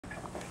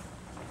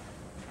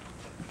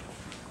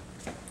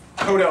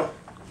Toto,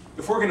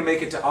 if we're gonna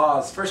make it to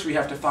Oz, first we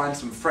have to find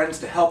some friends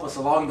to help us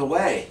along the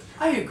way.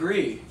 I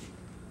agree.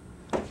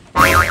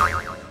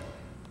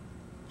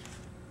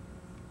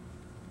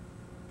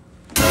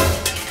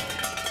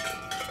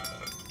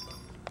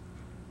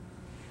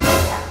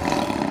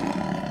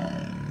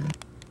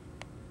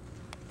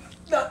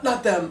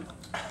 Not them.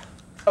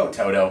 Oh,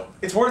 Toto,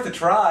 it's worth a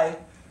try.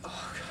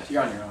 Oh, God,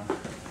 you're on your own.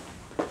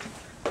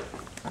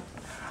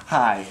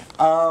 Hi.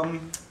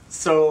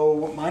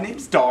 So my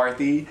name's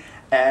Dorothy,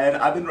 and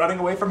I've been running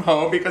away from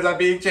home because I'm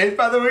being chased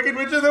by the Wicked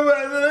Witch of the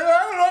West, and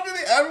I went on to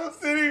the Emerald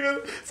City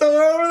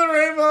somewhere over the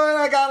rainbow, and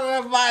I got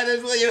enough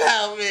miners. Will you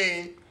help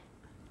me?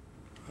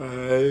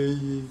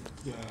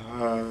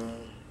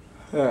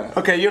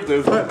 Okay, you have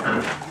to.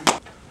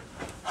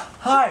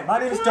 Hi, my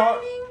name's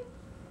Dorothy.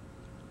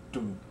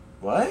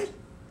 What?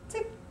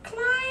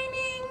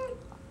 Declining!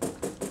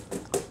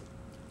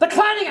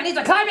 Declining! I need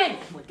declining!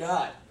 Oh my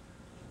God.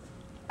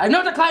 I have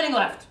no declining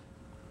left.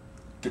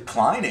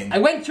 Declining? I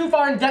went too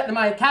far in debt to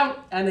my account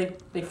and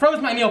they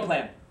froze my meal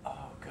plan.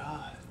 Oh,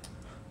 God.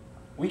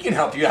 We can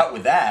help you out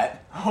with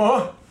that.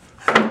 Huh?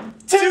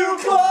 Too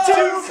close!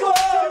 Too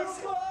close!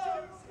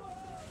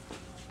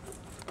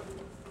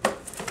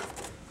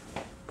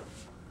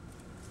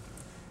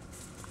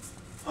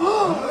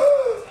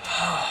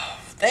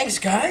 Thanks,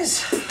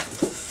 guys.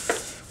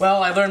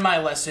 Well, I learned my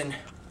lesson.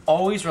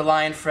 Always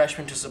rely on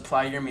freshmen to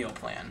supply your meal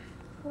plan.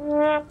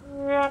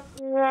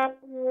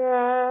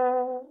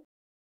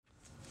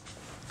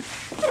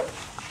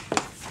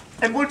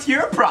 And what's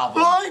your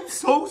problem? I'm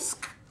so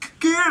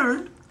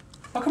scared.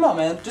 Oh, come on,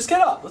 man. Just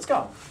get up. Let's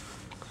go.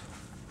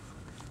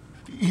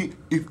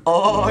 If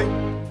I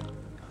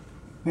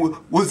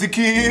was a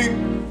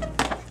king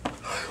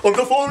of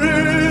the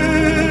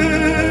forest.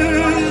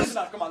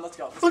 Come on, let's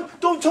go.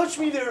 Don't touch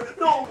me there.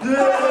 No.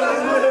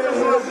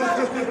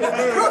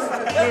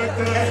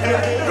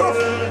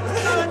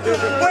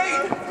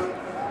 Wait.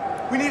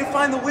 We need to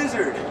find the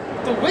wizard.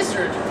 The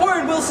wizard? We're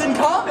in Wilson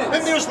Commons.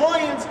 And there's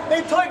lions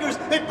and tigers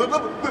and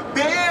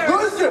bears.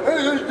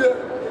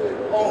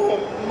 Oh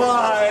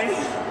my.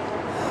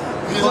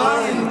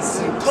 Lions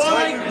and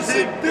tigers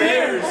and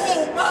bears.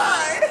 Oh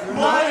my.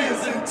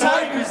 Lions and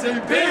tigers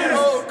and bears.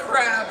 Oh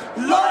crap.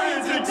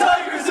 Lions and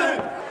tigers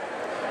and...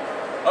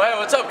 Oh, hey,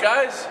 what's up,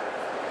 guys?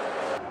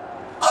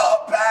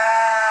 Open!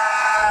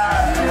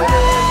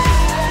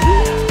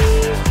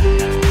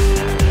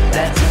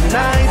 That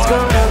tonight's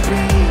gonna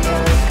be a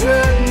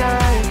good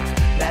night.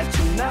 That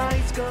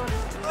tonight's gonna...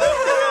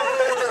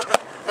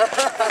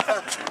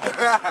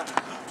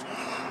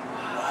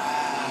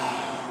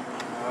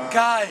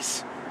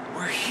 Guys,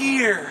 we're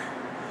here.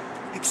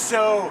 It's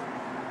so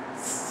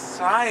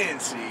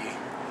science-y.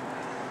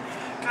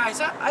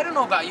 Guys, I don't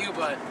know about you,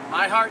 but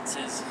my heart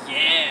says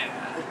yeah.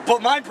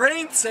 But my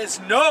brain says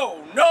no.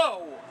 Yeah.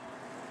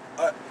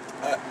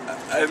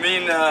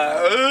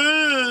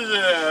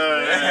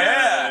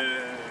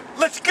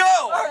 Let's go.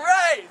 All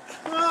right.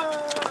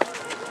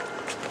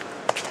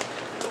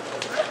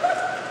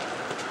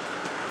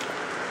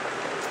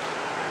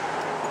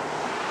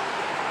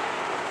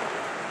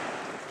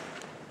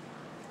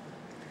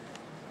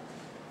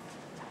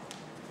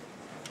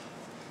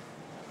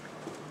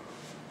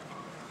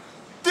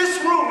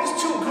 This room is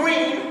too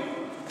green.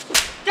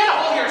 Get a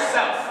hold of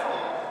yourself!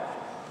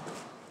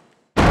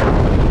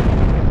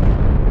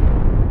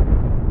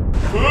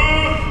 Who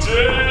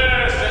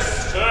dares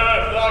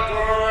disturb the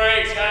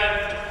great and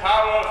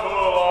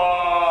powerful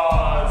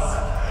Oz?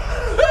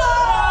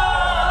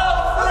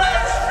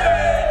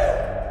 Freshman!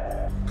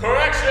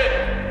 Correction!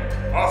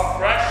 A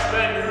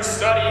freshman who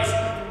studies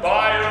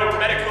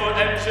biomedical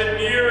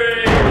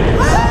engineering.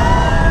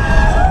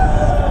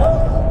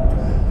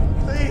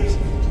 Please,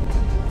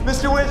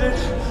 Mr. Wizard,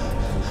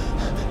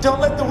 don't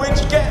let the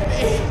witch get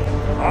me.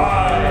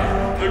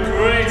 I, the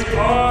great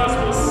Oz,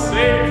 will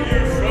save you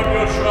from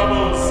your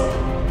troubles,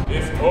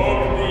 if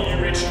only you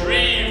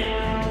retrieve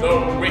the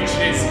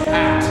witch's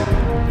hat.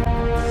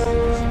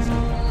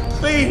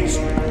 Please,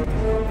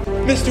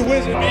 Mr.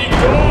 Wizard. Be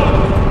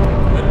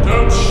gone, and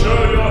don't show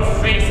your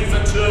faces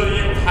until